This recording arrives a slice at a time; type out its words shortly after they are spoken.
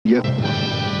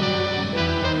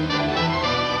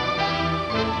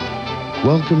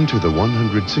Welcome to the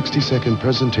 162nd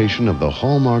presentation of the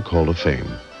Hallmark Hall of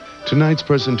Fame. Tonight's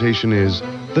presentation is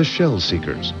The Shell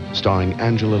Seekers, starring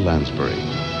Angela Lansbury.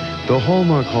 The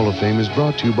Hallmark Hall of Fame is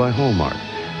brought to you by Hallmark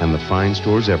and the fine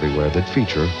stores everywhere that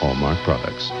feature Hallmark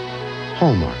products.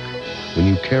 Hallmark, when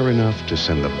you care enough to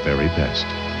send the very best.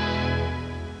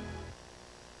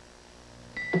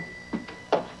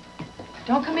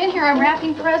 Don't come in here, I'm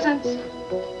wrapping presents.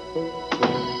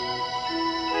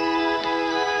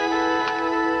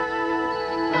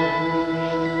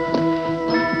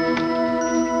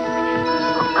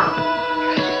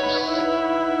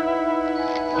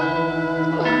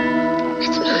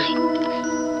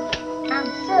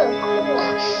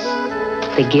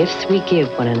 The gifts we give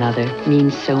one another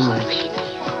mean so much.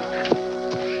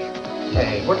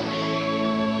 Hey, what?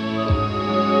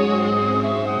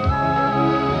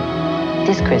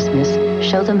 This Christmas,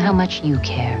 show them how much you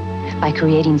care by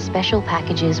creating special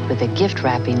packages with the gift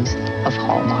wrappings of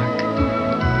Hallmark.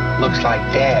 Looks like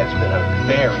Dad's been a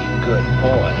very good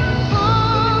boy.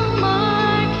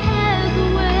 Hallmark has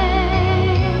a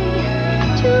way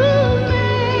to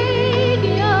make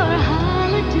your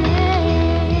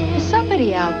holiday. There's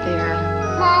somebody out there.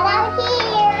 Not out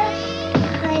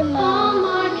here. Hi, Mom.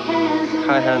 Hallmark has a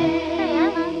Hi, hon. way.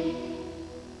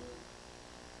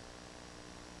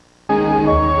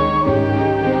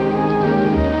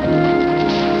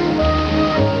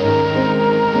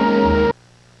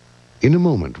 In a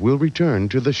moment, we'll return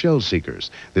to The Shell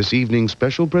Seekers, this evening's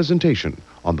special presentation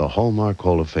on the Hallmark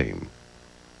Hall of Fame.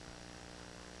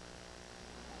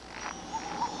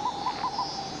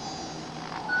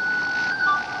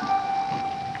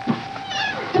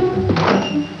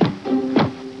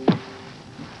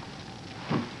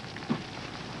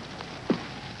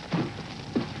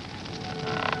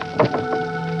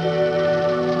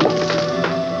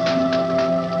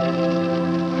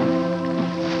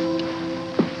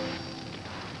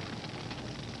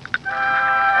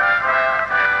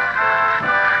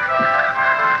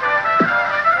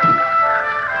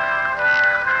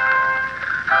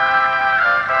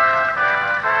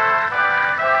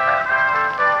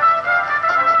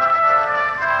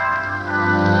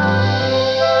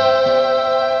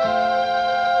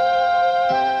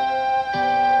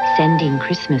 Sending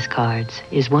Christmas cards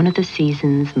is one of the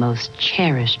season's most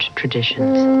cherished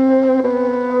traditions.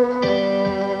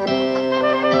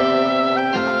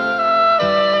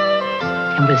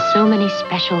 And with so many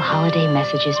special holiday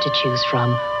messages to choose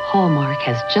from, Hallmark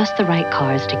has just the right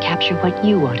cards to capture what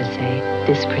you want to say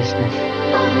this Christmas.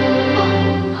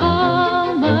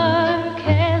 Hallmark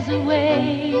has a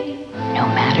way No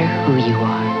matter who you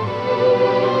are.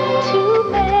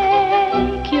 to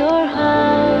make your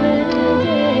holiday.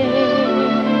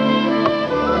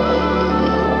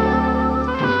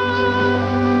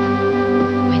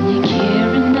 When you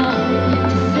care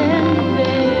enough to send the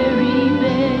very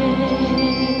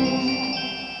best.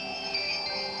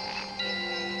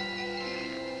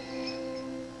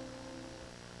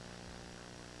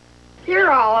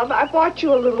 Here, Olive, I bought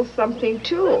you a little something,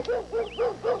 too.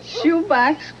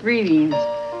 Shoebox Greetings,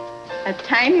 a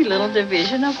tiny little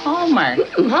division of Hallmark.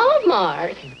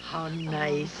 Hallmark. How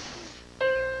nice.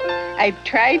 I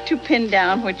tried to pin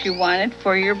down what you wanted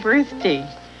for your birthday,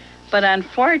 but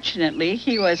unfortunately,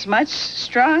 he was much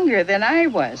stronger than I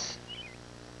was.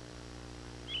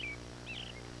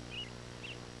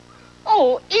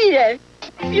 Oh, Edith,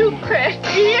 you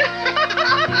crazy.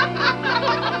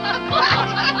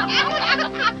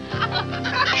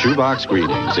 Shoebox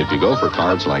Greetings. If you go for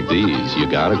cards like these, you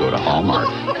gotta go to Hallmark.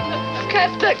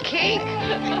 Cut the cake.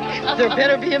 There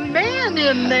better be a man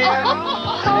in there.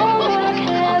 Hallmark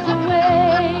has a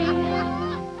way.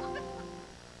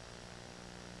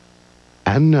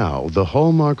 And now, the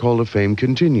Hallmark Hall of Fame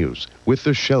continues with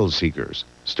The Shell Seekers,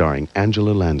 starring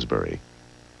Angela Lansbury.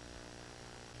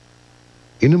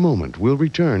 In a moment, we'll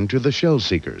return to The Shell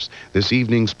Seekers, this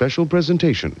evening's special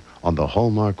presentation on the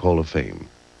Hallmark Hall of Fame.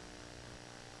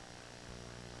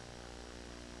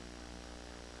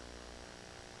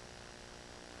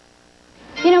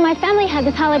 You know, my family had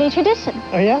this holiday tradition.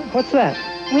 Oh, yeah? What's that?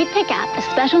 We'd pick out a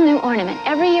special new ornament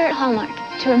every year at Hallmark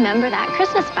to remember that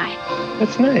Christmas by.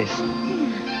 That's nice.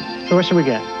 So what should we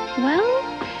get?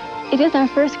 Well, it is our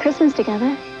first Christmas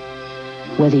together.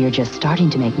 Whether you're just starting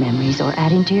to make memories or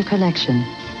adding to your collection,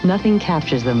 nothing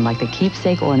captures them like the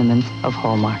keepsake ornaments of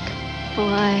Hallmark.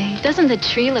 Boy, doesn't the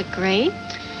tree look great?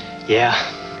 Yeah,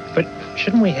 but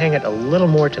shouldn't we hang it a little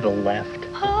more to the left?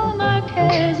 Hallmark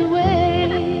has a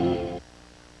way.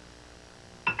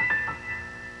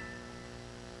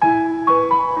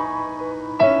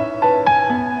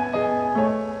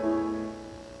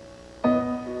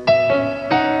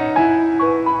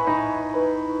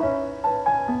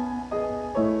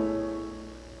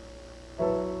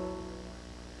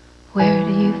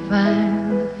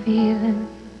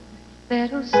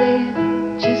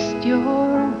 it just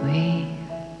your way?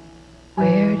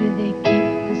 Where do they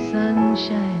keep the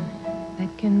sunshine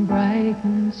that can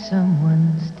brighten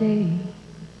someone's day?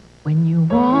 When you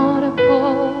want to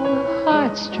pull a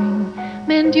heartstring,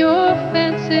 mend your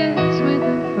fences with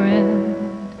a friend.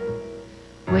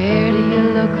 Where do you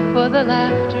look for the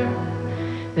laughter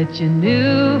that you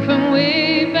knew from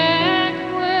way back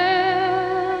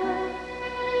when?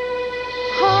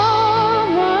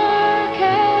 Hallmark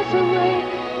has a way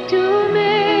to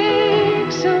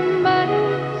make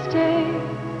somebody's day,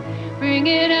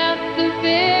 bringing out the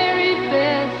very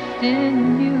best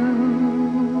in you.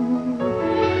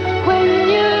 When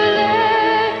you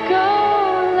let go,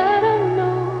 let 'em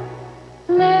know,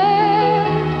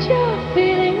 let your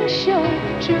feelings show.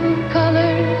 True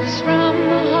colors from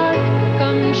the heart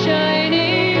come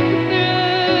shining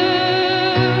through.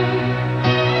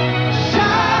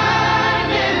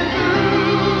 Shining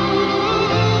through.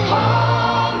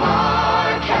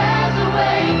 Hallmark has a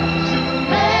way to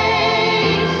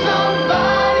make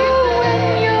somebody when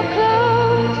you're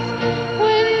close,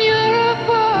 when you're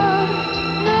apart,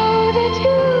 know that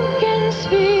you can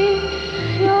speak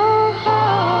your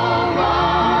heart.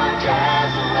 Hallmark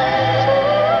has a way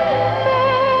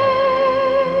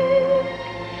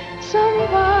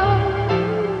somebody's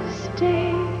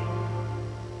day,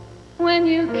 when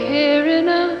you care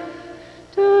enough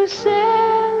to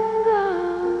send the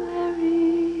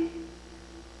very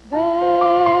best.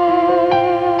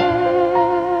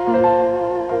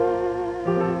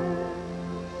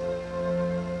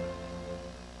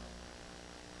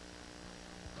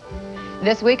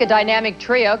 This week, a dynamic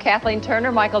trio, Kathleen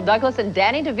Turner, Michael Douglas, and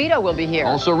Danny DeVito will be here.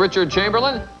 Also Richard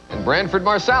Chamberlain and Branford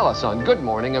Marsalis on Good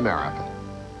Morning America.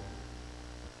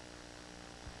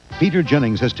 Peter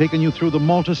Jennings has taken you through the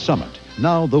Malta Summit.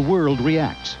 Now the world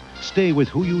reacts. Stay with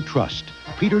who you trust.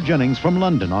 Peter Jennings from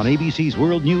London on ABC's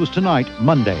World News Tonight,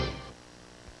 Monday.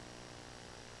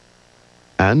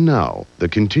 And now, the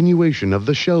continuation of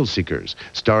The Shell Seekers,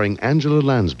 starring Angela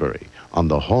Lansbury on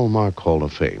the Hallmark Hall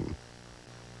of Fame.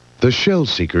 The Shell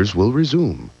Seekers will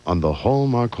resume on the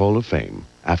Hallmark Hall of Fame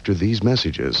after these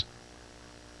messages.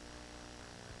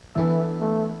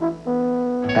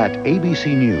 At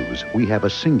ABC News, we have a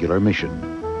singular mission: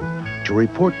 to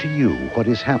report to you what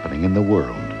is happening in the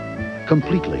world,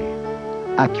 completely,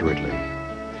 accurately,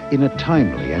 in a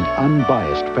timely and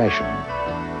unbiased fashion.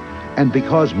 And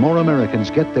because more Americans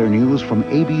get their news from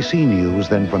ABC News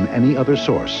than from any other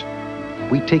source,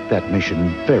 we take that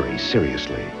mission very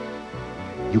seriously.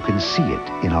 You can see it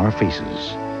in our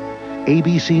faces.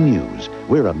 ABC News,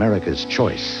 we're America's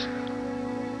choice.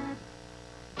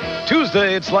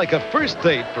 Tuesday, it's like a first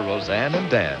date for Roseanne and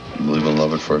Dan. You believe in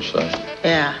love at first sight?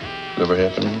 Yeah. Never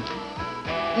happened to you?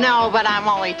 No, but I'm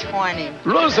only 20.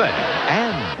 Roseanne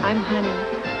and... I'm Honey.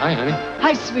 Hi, honey.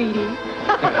 Hi, sweetie.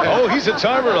 Oh, he's a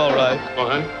charmer, all right. Oh,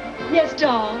 honey? Yes,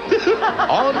 doll.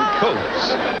 On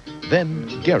Coast. Then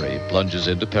Gary plunges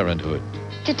into parenthood.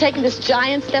 You're taking this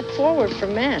giant step forward for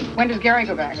men. When does Gary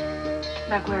go back?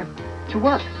 Back where? To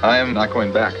work. I am not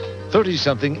going back.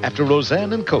 30-something after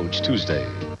Roseanne and Coach Tuesday.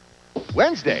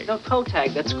 Wednesday. No toe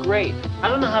tag, that's great. I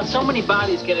don't know how so many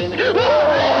bodies get in there.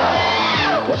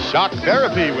 Shock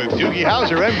therapy with Doogie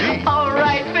Howser, MD. All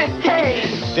right, but hey.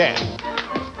 Dan.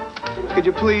 Could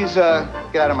you please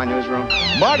get out of my newsroom?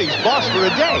 Marty's boss for a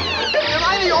day. Am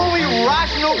I the only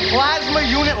rational plasma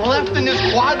unit left in this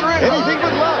quadrant? Anything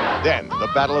but love. Then, the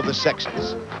battle of the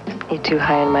sexes. You too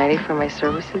high and mighty for my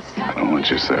services? I don't want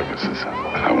your services.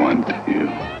 I want you.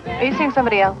 Are you seeing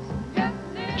somebody else?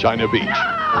 China Beach.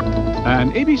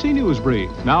 An ABC News brief.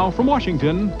 Now from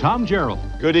Washington, Tom Gerald.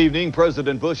 Good evening.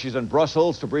 President Bush is in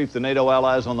Brussels to brief the NATO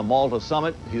allies on the Malta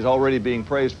summit. He's already being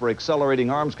praised for accelerating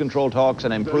arms control talks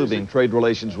and improving trade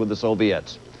relations with the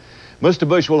Soviets. Mr.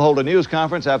 Bush will hold a news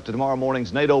conference after tomorrow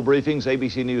morning's NATO briefings.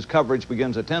 ABC News coverage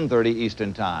begins at 10:30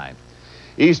 Eastern Time.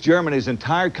 East Germany's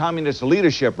entire communist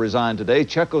leadership resigned today.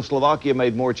 Czechoslovakia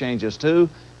made more changes too,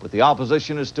 but the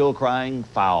opposition is still crying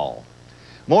foul.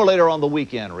 More later on the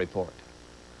Weekend Report.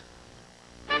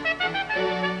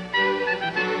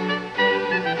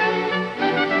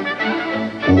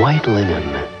 White linen.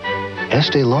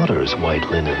 Estee Lauder's white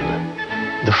linen.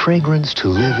 The fragrance to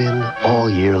live in all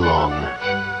year long.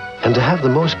 And to have the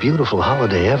most beautiful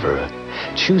holiday ever,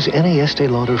 choose any Estee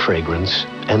Lauder fragrance,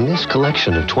 and this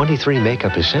collection of 23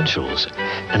 makeup essentials,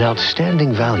 an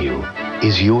outstanding value,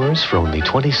 is yours for only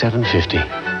 $27.50.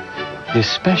 This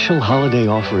special holiday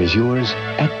offer is yours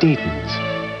at Dayton's.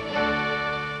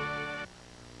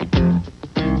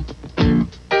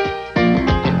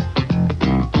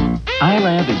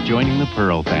 iLab is joining the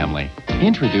Pearl family.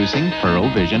 Introducing Pearl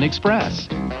Vision Express.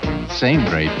 Same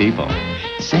great people,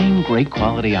 Same great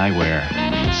quality eyewear.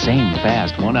 Same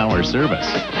fast 1-hour service.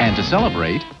 And to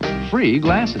celebrate, free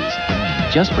glasses.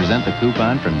 Just present the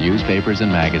coupon from newspapers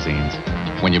and magazines.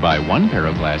 When you buy one pair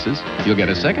of glasses, you'll get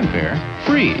a second pair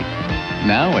free.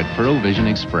 Now at Pearl Vision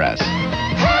Express.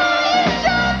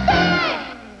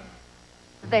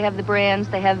 They have the brands,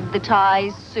 they have the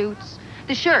ties, suits,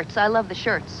 the shirts. I love the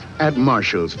shirts. At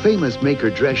Marshall's, famous maker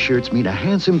dress shirts mean a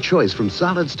handsome choice from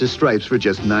solids to stripes for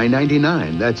just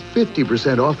 $9.99. That's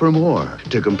 50% off or more.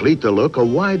 To complete the look, a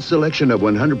wide selection of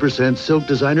 100% silk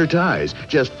designer ties,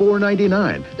 just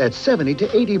 $4.99. That's 70 to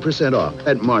 80% off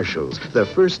at Marshall's. The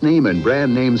first name and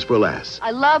brand names for less.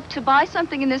 I love to buy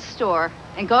something in this store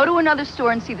and go to another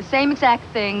store and see the same exact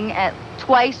thing at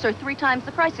twice or 3 times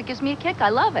the price. It gives me a kick. I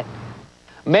love it.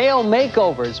 Male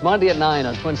Makeovers, Monday at 9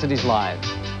 on Twin Cities Live.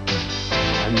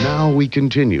 And now we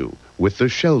continue with The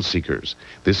Shell Seekers,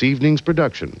 this evening's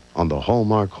production on the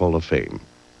Hallmark Hall of Fame.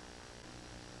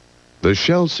 The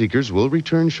Shell Seekers will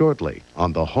return shortly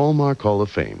on the Hallmark Hall of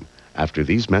Fame after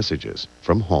these messages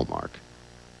from Hallmark.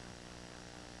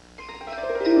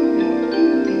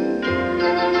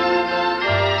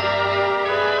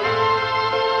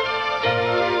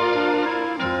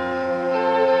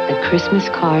 The Christmas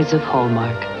cards of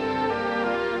Hallmark.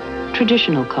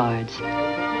 Traditional cards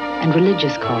and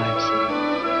religious cards.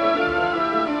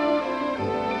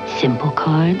 Simple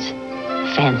cards,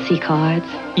 fancy cards,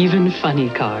 even funny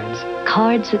cards.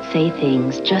 Cards that say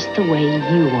things just the way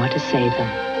you want to say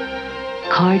them.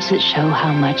 Cards that show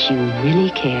how much you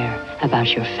really care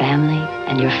about your family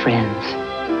and your friends.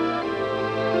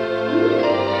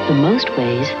 The most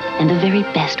ways and the very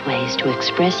best ways to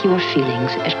express your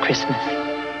feelings at Christmas.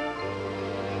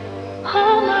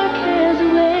 Hallmark has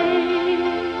a way.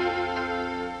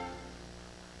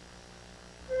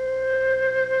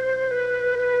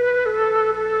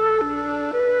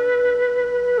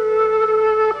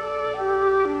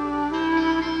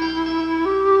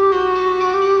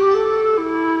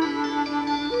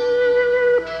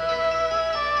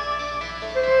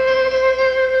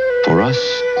 For us,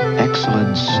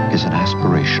 excellence is an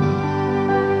aspiration,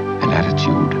 an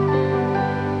attitude,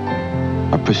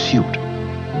 a pursuit,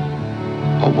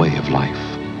 a way of life.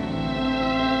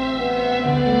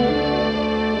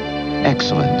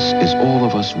 Excellence is all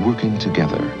of us working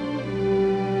together,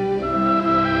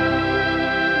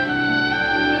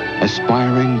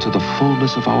 aspiring to the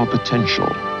fullness of our potential,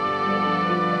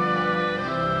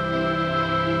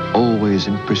 always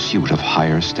in pursuit of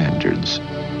higher standards,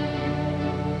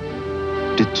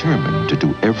 determined to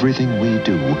do everything we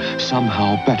do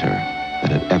somehow better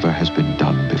than it ever has been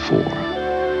done before.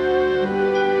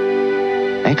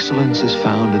 Excellence is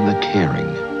found in the caring,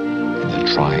 in the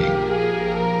trying,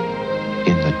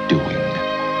 in the doing.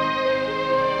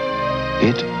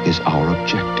 It is our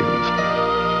objective.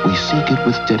 We seek it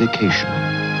with dedication.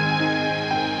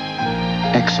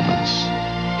 Excellence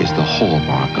is the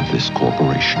hallmark of this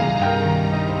corporation.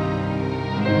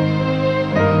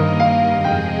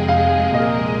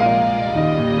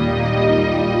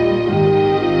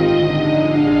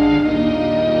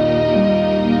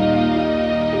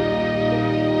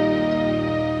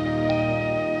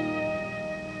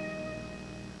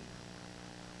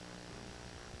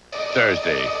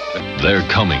 Thursday. They're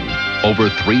coming. Over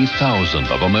 3,000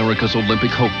 of America's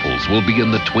Olympic hopefuls will be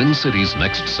in the Twin Cities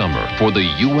next summer for the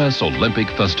U.S. Olympic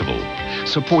Festival.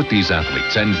 Support these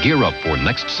athletes and gear up for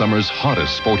next summer's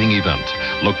hottest sporting event.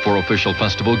 Look for official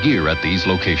festival gear at these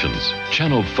locations.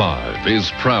 Channel 5 is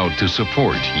proud to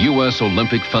support U.S.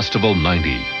 Olympic Festival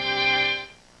 90.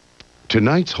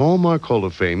 Tonight's Hallmark Hall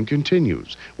of Fame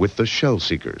continues with The Shell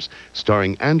Seekers,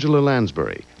 starring Angela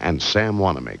Lansbury and Sam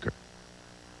Wanamaker.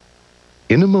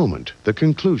 In a moment, the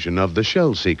conclusion of The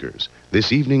Shell Seekers,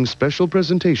 this evening's special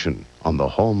presentation on the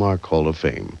Hallmark Hall of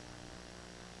Fame.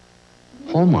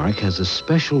 Hallmark has a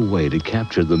special way to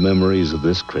capture the memories of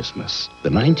this Christmas.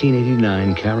 The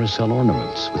 1989 carousel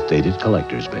ornaments with dated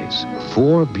collector's base.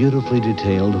 4 beautifully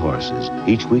detailed horses.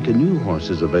 Each week a new horse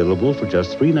is available for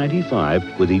just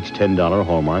 $3.95 with each $10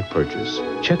 Hallmark purchase.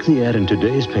 Check the ad in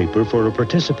today's paper for a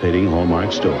participating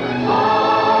Hallmark store.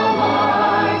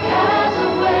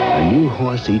 A new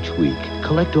horse each week.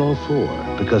 Collect all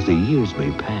 4 because the years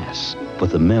may pass, but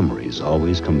the memories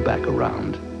always come back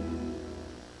around.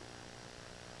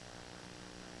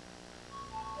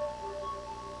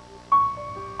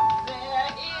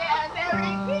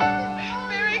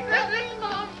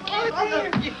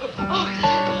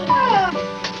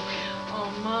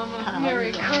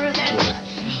 Merry Christmas.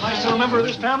 I still remember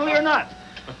this family or not?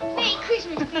 Merry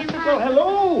Christmas, Grandma. Oh,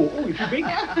 hello. Oh, you're too big.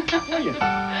 How are you?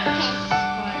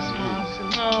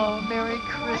 Oh, Merry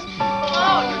Christmas.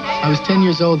 I was 10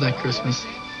 years old that Christmas.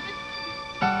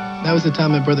 That was the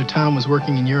time my brother Tom was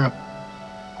working in Europe.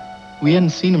 We hadn't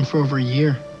seen him for over a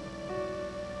year.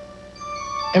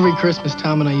 Every Christmas,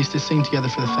 Tom and I used to sing together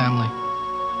for the family.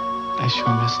 I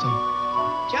sure missed him.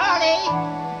 Charlie,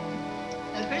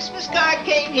 a Christmas card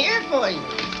came here for you.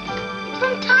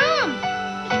 From Tom.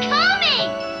 He's coming.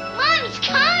 Mom, he's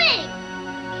coming.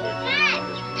 Dad,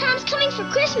 Tom's coming for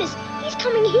Christmas. He's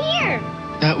coming here.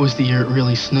 That was the year it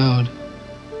really snowed.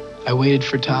 I waited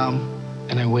for Tom,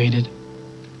 and I waited.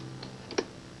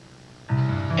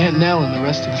 Aunt Nell and the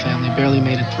rest of the family barely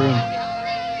made it through.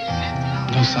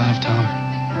 No sign of Tom.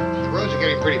 The roads are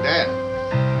getting pretty bad.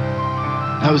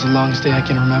 That was the longest day I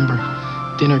can remember.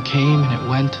 Dinner came and it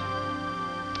went.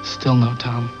 Still no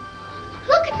Tom.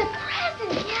 Look at the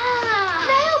presents. Yeah. Can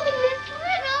I open this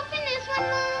one? Open this one,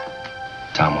 Mom.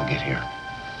 Tom will get here.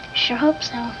 Sure hope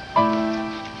so.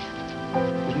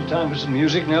 Isn't it time for some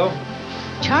music now?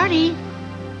 Charlie.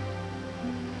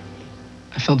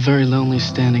 I felt very lonely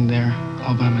standing there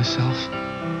all by myself.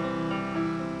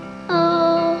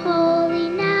 Oh, holy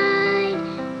night,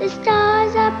 the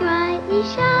stars are brightly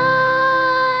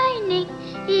shining.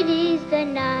 It is the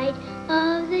night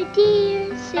of the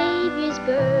dear Savior's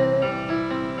birth.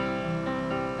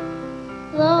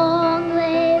 Long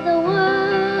lay the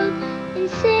world in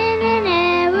sin and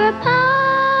error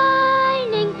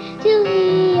pining, till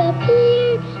he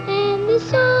appeared and the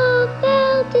soul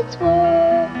felt its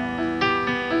worth.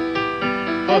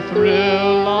 A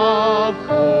thrill of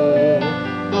hope,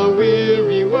 the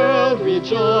weary world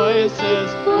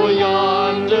rejoices, for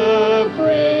yonder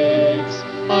breaks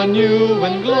a new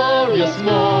and glorious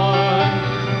morn.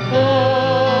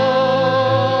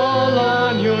 Fall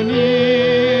on your knees,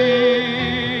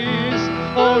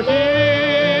 oh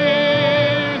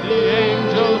hear the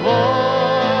angel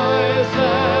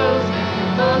voices,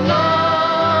 the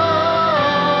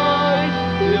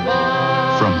night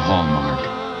divine. From Hallmark,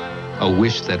 a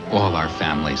wish that all our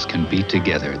families can be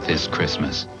together this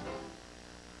Christmas.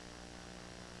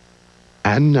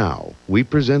 And now, we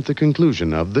present the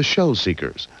conclusion of The Shell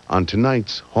Seekers on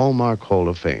tonight's Hallmark Hall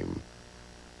of Fame.